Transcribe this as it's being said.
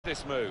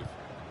this move.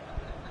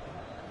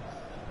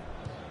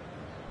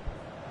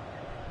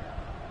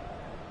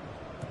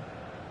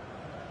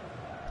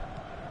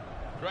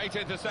 Great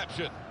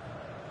interception.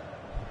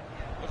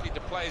 Looking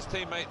to play his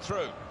teammate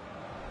through.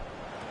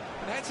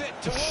 And heads it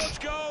towards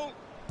goal.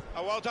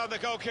 Oh, well done, the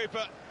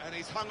goalkeeper. And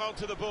he's hung on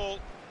to the ball.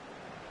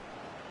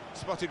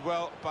 Spotted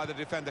well by the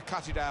defender,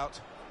 cut it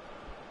out.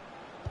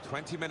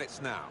 20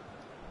 minutes now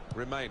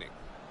remaining.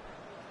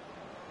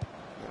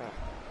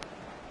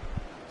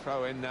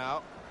 Throw in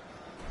now.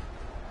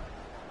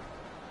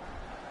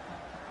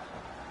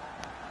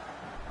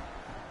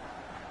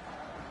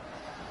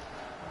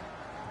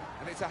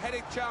 And it's a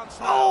heading chance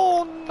now.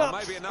 Oh,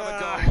 nuts. Maybe another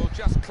goal will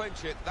just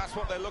clinch it. That's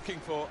what they're looking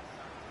for.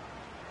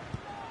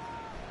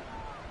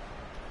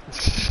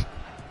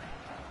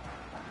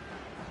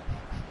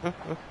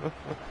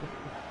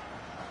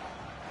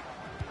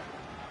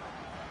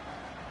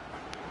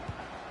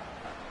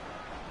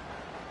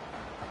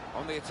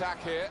 On the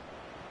attack here.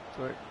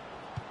 Sorry.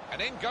 And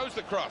in goes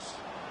the cross.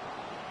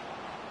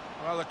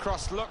 Well, the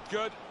cross looked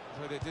good,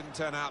 but it didn't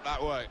turn out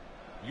that way.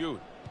 Yoon.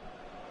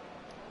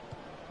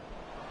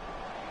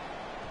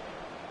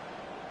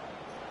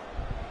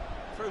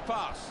 Through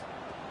pass.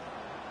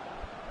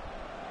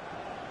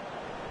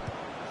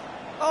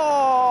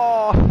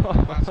 Oh!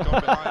 That's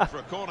gone behind for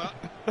a corner.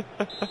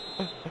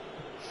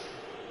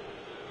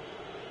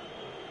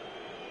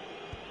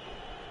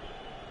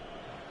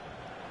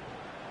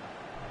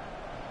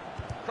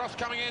 Cross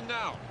coming in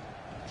now.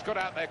 He's got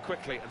out there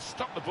quickly and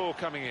stopped the ball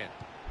coming in.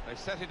 They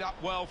set it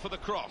up well for the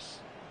cross.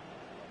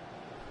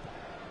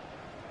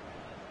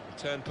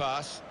 Return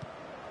pass.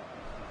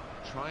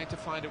 Trying to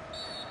find a...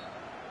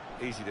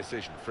 Easy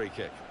decision, free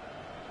kick.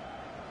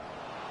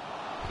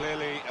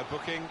 Clearly a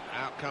booking,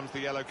 out comes the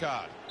yellow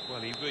card.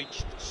 Well, he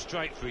reached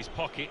straight for his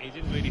pocket, he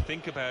didn't really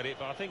think about it,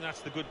 but I think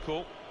that's the good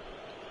call.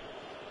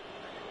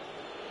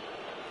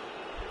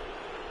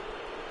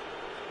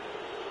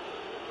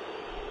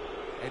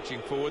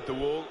 Edging forward the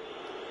wall.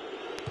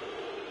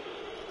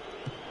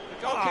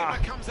 The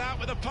goalkeeper comes out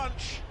with a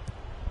punch.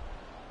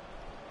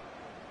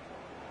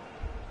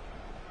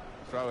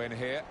 Throw in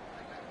here.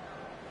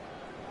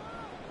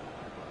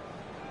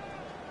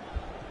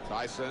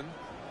 Tyson.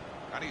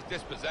 And he's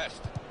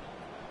dispossessed.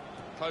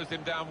 Closed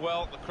him down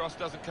well, the cross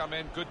doesn't come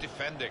in, good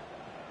defending.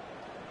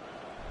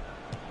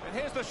 And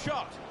here's the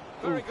shot.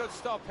 Very good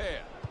stop here.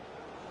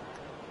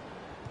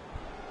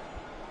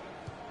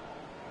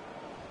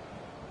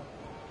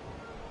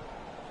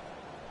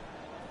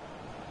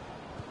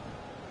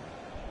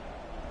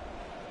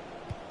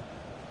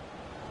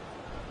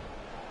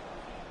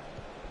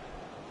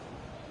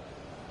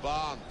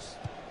 Barnes.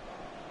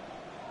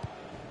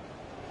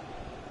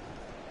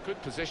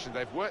 Good position,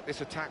 they've worked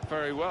this attack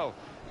very well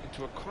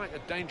into quite a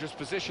dangerous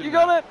position. You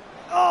got it!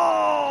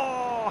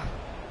 Oh!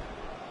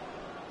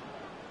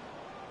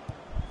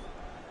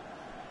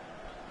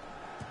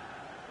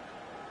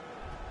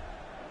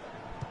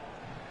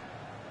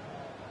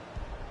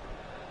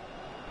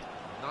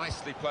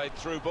 Nicely played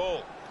through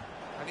ball.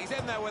 And he's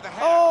in there with a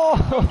head.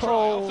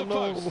 Oh, the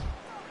no. post.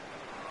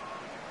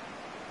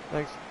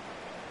 Thanks.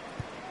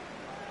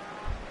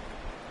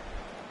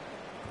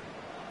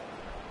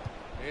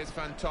 Here's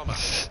Fantoma.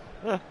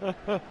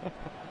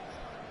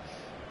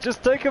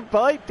 Just take a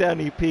bite,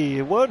 Danny P.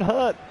 It won't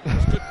hurt.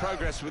 There's good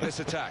progress with this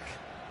attack.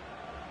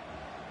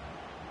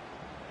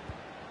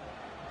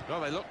 Well,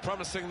 they look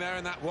promising there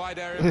in that wide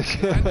area. The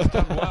defender's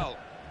done well.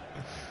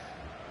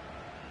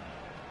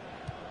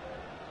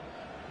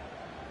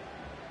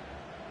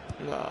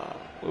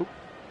 Oop.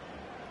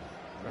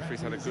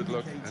 Referee's had a good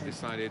look and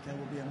decided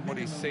what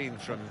he's seen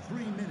from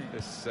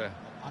this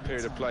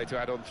period of play to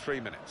add on 3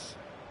 minutes.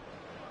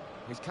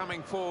 He's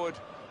coming forward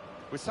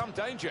with some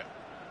danger.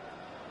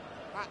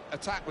 That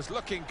attack was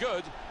looking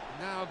good.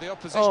 Now the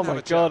opposition. Oh have my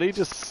a god, he chance.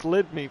 just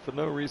slid me for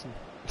no reason.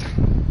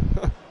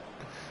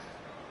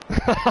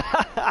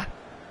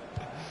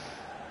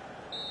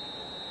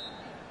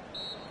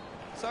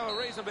 So a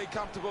reasonably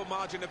comfortable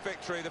margin of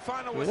victory. The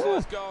final whistle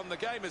is gone. The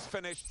game is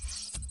finished.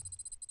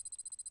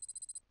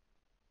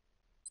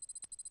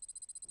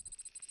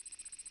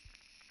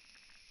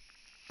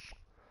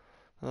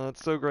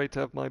 It's so great to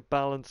have my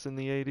balance in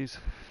the 80s.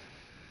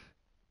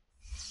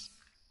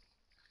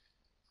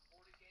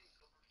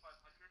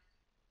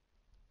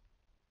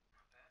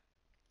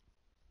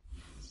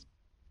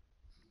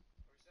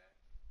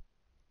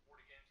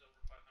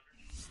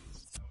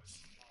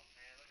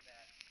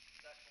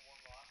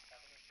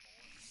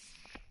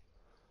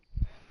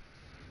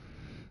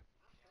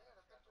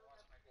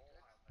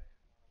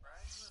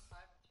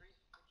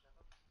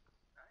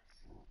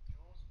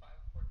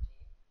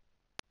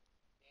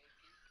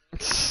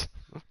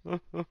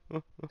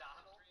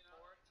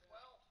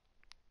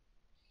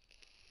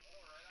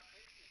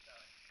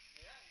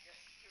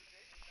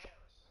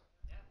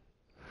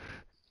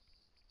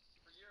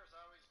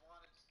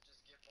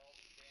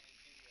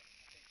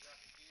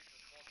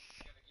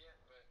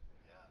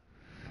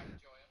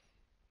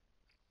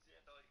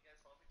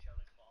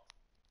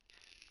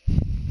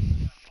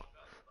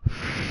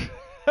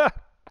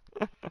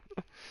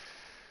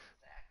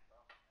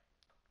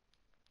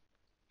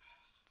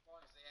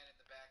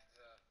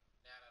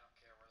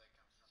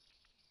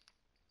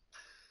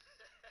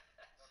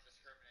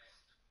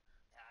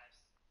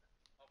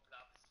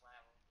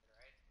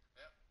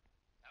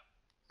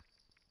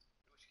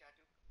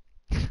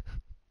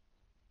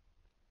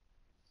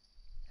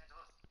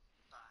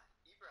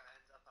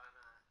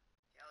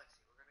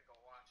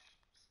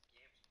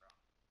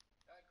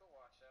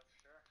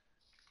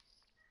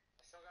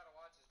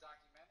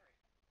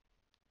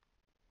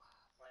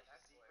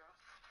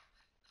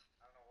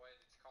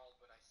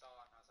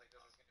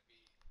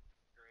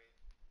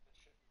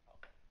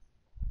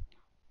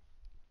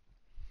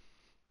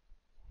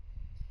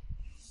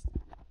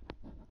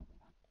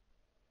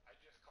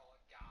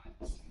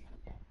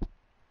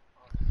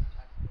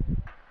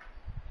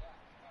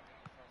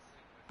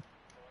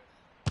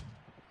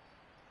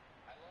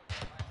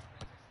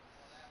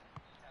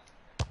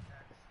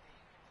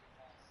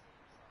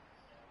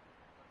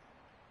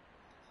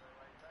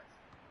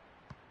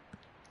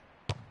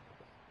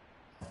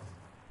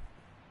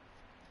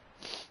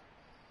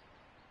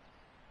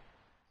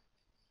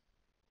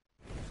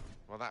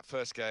 that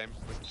first game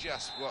was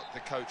just what the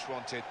coach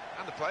wanted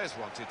and the players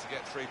wanted, to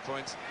get 3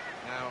 points.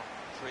 Now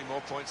 3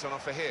 more points on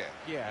offer here.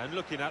 Yeah, and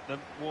looking at them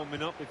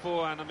warming up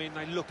beforehand, I mean,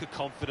 they look a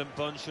confident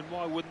bunch, and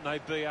why wouldn't they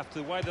be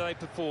after the way that they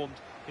performed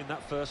in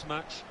that first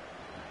match?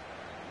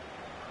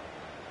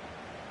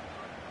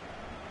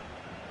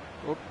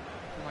 Well,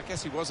 I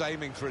guess he was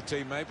aiming for a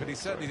teammate, but he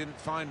certainly didn't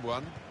find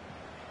one.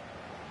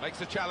 Makes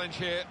the challenge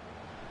here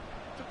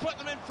to put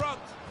them in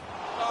front.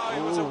 Oh,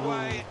 he was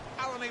away.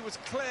 Alani was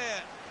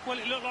clear. Well,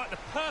 it looked like the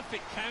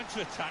perfect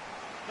counter-attack.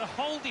 The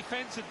whole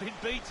defence had been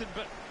beaten,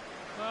 but,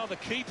 well, the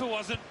keeper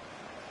wasn't.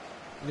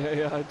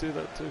 Yeah, I do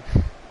that too.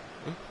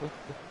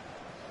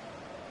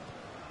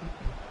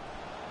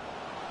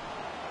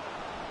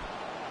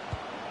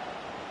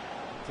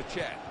 To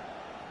Chet.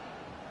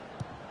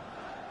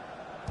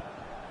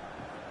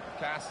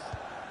 Cass.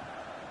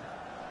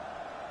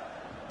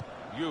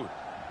 Yu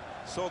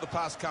saw the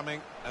pass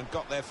coming and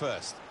got there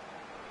first.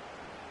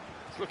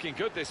 It's looking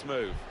good, this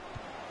move.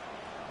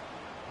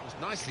 It was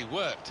nicely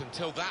worked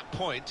until that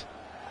point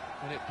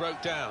when it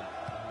broke down.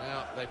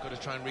 Now they've got to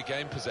try and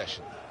regain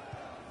possession.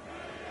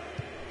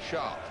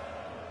 Sharp.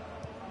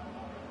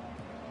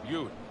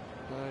 Yu.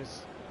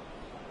 Nice.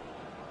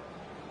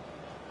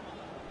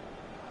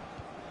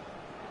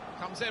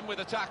 Comes in with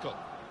a tackle.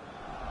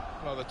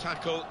 Well, the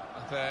tackle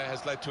there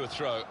has led to a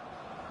throw.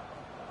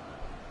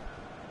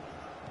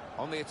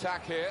 On the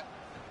attack here.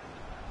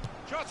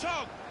 Shot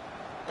on!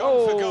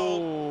 Gone for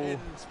goal in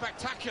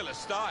spectacular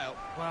style.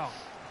 Well,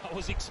 I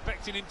was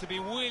expecting him to be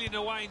wheeling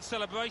away in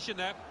celebration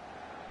there.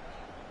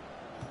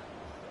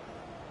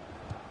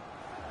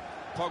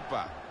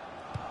 Pogba.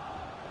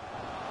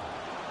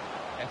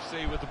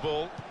 FC with the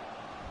ball.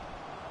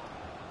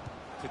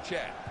 To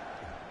Chet.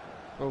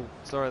 Oh,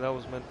 sorry, that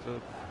was meant for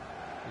you,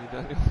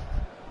 Daniel.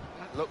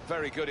 That looked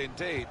very good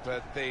indeed,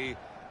 but the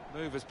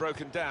move has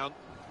broken down.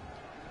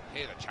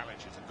 Here the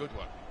challenge is a good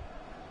one.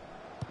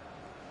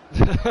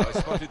 Oh, he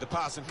spotted the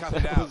pass and cut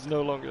it That out. was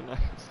no longer nice.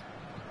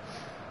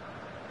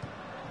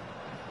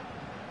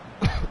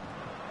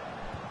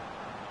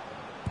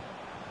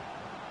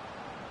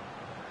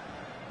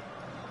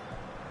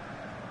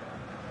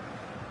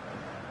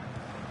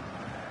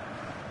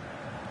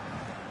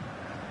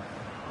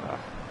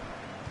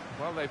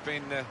 Well, they've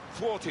been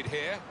thwarted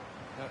here.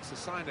 That's a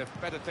sign of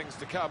better things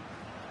to come.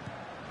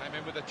 Came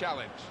in with a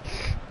challenge.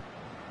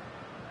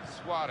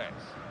 Suarez.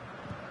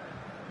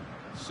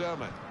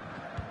 Sermon.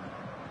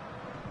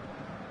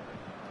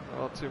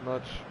 Oh, too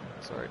much.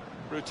 Sorry.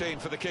 Routine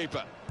for the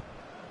keeper.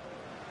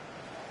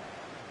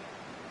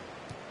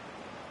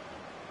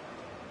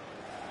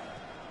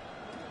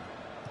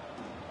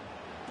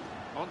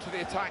 On to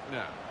the attack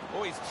now.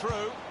 Oh, he's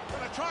through.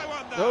 Gonna try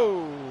one now.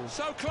 Oh.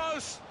 So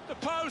close. The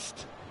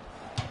post.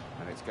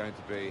 And it's going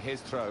to be his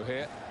throw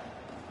here.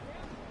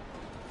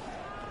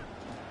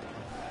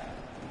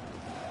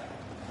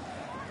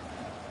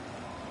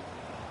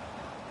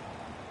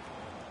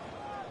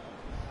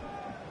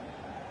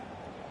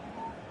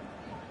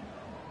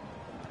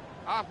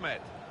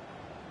 Ahmed.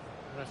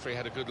 The referee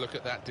had a good look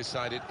at that,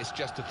 decided it's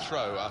just a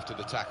throw after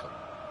the tackle.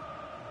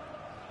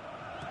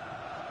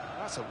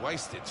 That's a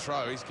wasted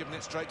throw, he's given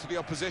it straight to the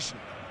opposition.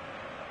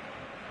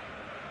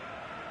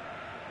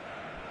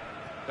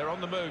 They're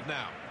on the move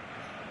now.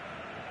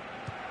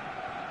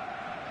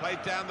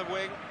 Played down the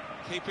wing,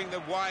 keeping the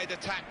wide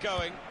attack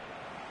going.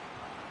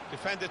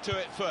 Defender to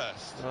it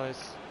first.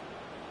 Nice.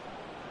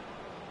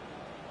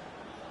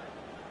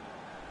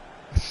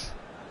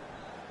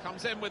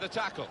 Comes in with a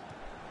tackle.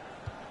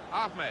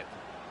 Ahmed.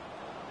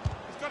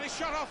 He's got his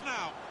shot off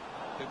now.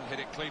 Didn't hit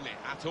it cleanly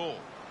at all.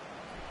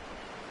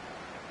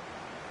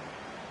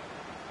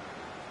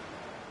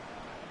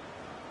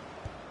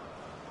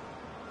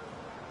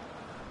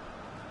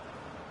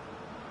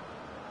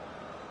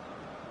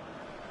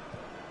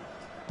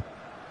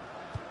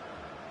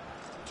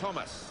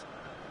 Thomas.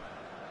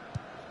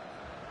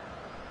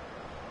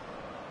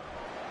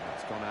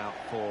 That's gone out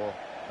for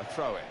a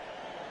throw-in.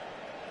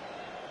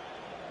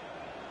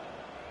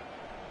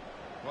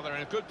 Well, they're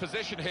in a good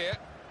position here.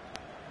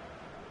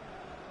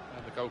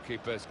 And the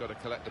goalkeeper's got to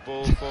collect the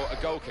ball for a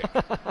goal kick.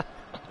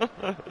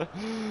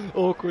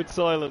 Awkward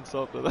silence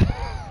after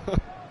that.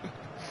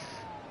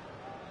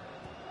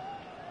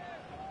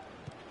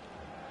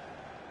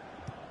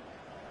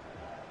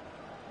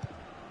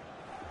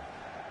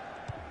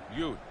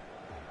 Yu.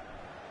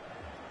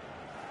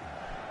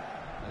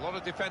 A lot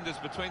of defenders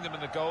between them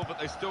and the goal, but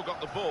they've still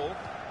got the ball.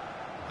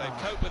 They've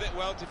coped with it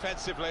well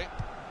defensively.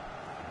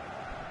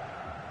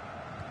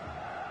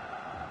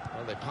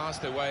 Well, they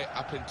passed their way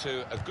up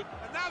into a good...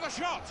 And now the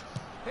shot!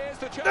 Here's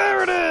the chance!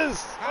 There it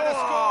is! And a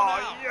score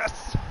now!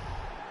 Yes!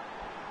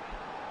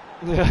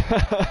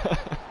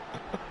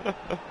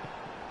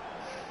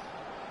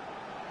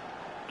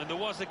 And there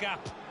was a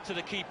gap to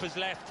the keeper's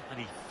left, and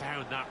he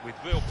found that with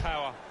real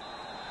power.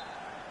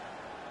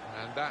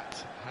 And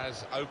that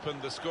has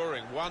opened the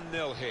scoring.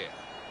 1-0 here.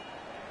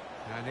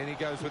 And in he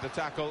goes with the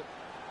tackle.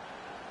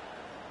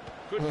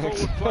 Good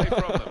forward play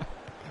from them.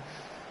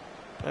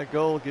 That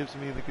goal gives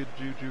me the good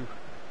juju.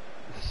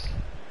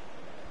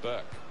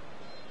 Burke.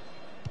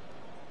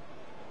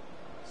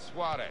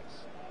 Suarez.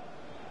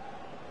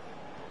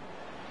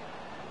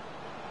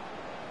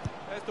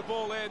 There's the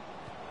ball in.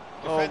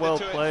 Oh, Defended well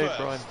to it played, first.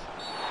 Brian.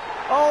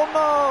 Oh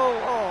no!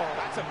 Oh,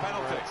 That's a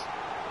penalty.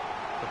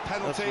 right. The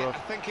penalty, rough. I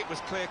think it was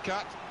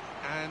clear-cut,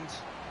 and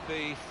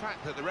the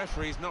fact that the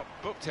referee's not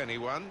booked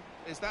anyone,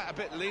 is that a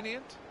bit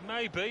lenient?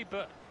 Maybe,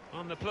 but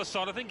on the plus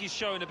side, I think he's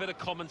showing a bit of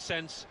common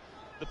sense.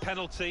 The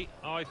penalty,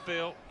 I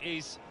feel,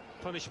 is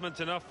punishment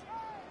enough.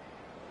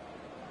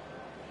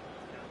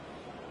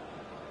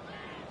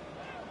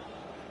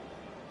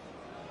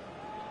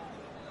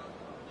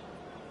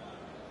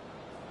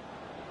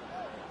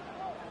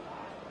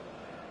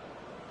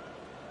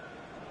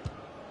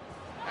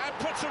 And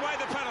puts away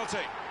the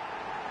penalty.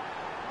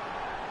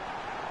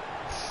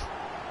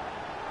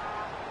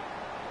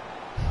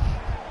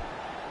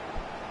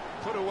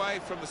 Put away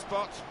from the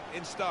spot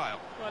in style.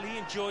 Well, he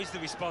enjoys the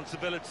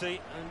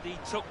responsibility, and he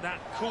took that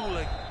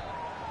coolly.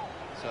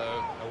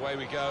 So away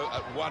we go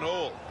at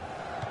 1-1.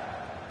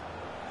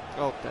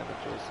 Oh, damn it,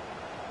 Jules.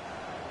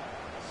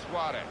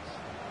 Suarez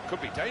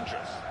could be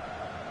dangerous.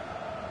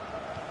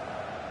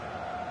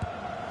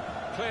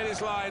 Cleared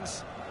his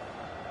lines.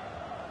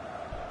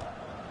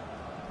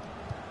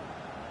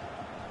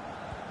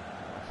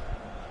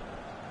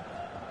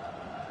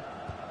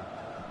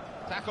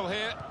 Tackle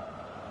here.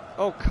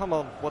 Oh, come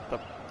on. What the?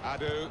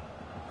 Adu.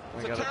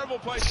 It's We a got it. terrible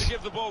place to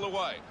give the ball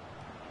away.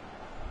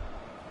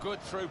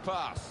 Good through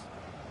pass.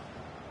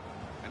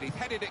 And he's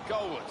headed it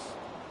goalwards.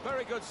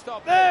 Very good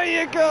stop. There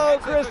here. you go,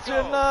 Heads it for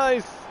Christian. goal.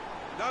 Nice.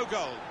 No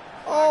goal.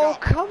 Oh, Flag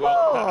up. come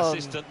Well, that on.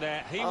 assistant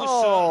there, he was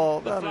Oh,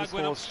 certain the that flag is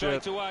went up horse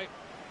straight shit. away.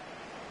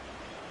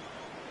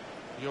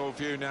 Your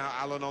view now,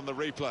 Alan, on the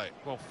replay.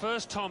 Well,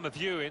 first time of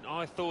viewing,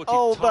 I thought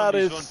Oh, he timed that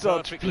his is run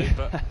such perfectly,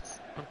 but BS.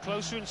 on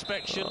closer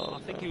inspection, Oh, I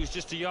think no. he was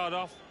just a yard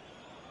off.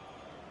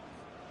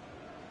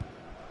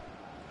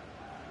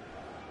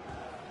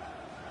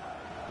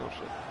 Oh,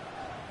 shit.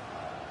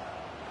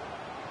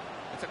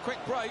 It's a quick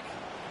break.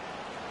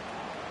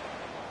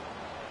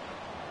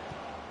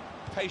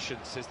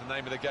 Patience is the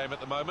name of the game at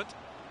the moment.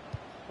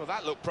 Well,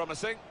 that looked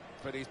promising,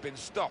 but he's been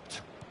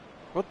stopped.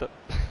 What the?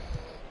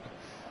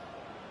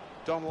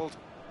 Donald.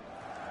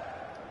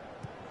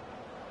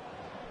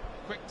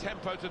 Quick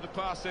tempo to the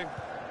passing.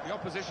 The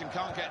opposition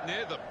can't get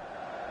near them.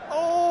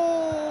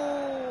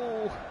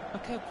 Oh!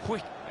 Look how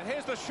quick. And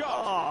here's the shot.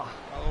 Ah.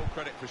 Well, all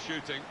credit for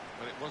shooting,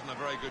 but it wasn't a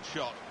very good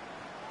shot.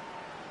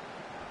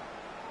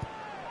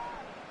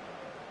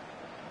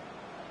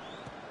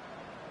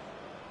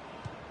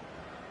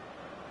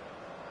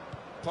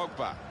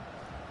 Pogba.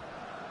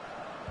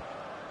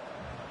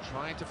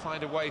 Trying to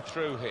find a way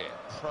through here,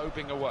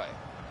 probing away.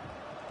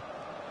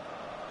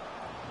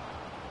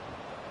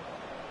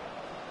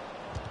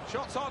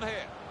 Shots on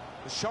here.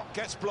 The shot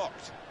gets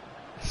blocked.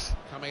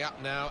 Coming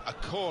up now, a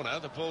corner.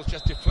 The ball's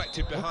just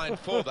deflected behind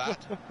for that.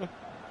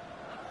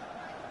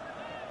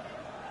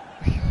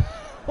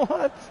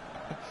 What?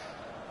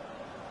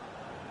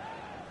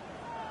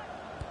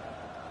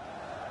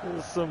 There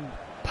was some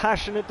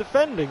passionate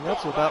defending,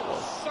 that's what that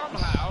was.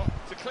 Somehow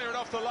to clear it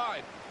off the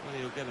line. Well,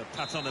 he'll get a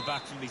pat on the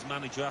back from his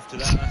manager after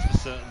that, that's for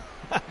certain.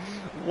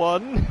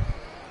 One.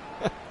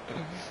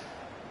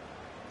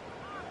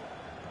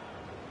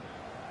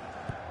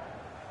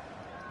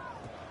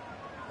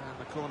 And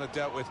the corner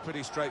dealt with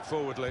pretty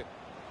straightforwardly.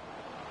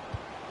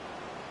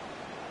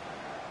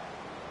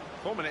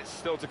 4 minutes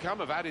still to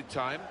come of added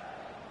time.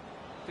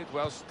 Did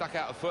well, stuck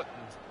out a foot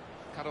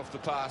and cut off the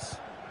pass.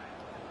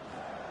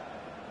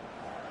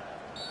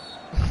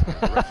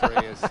 The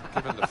referee has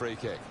given the free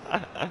kick.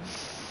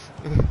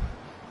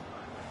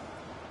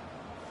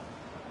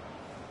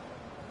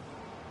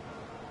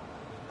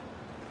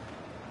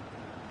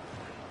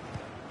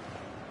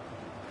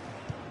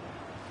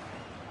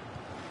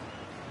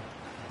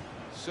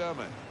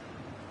 Sermon.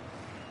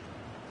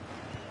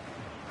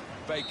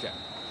 Baker.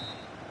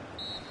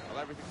 Well,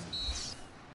 everything.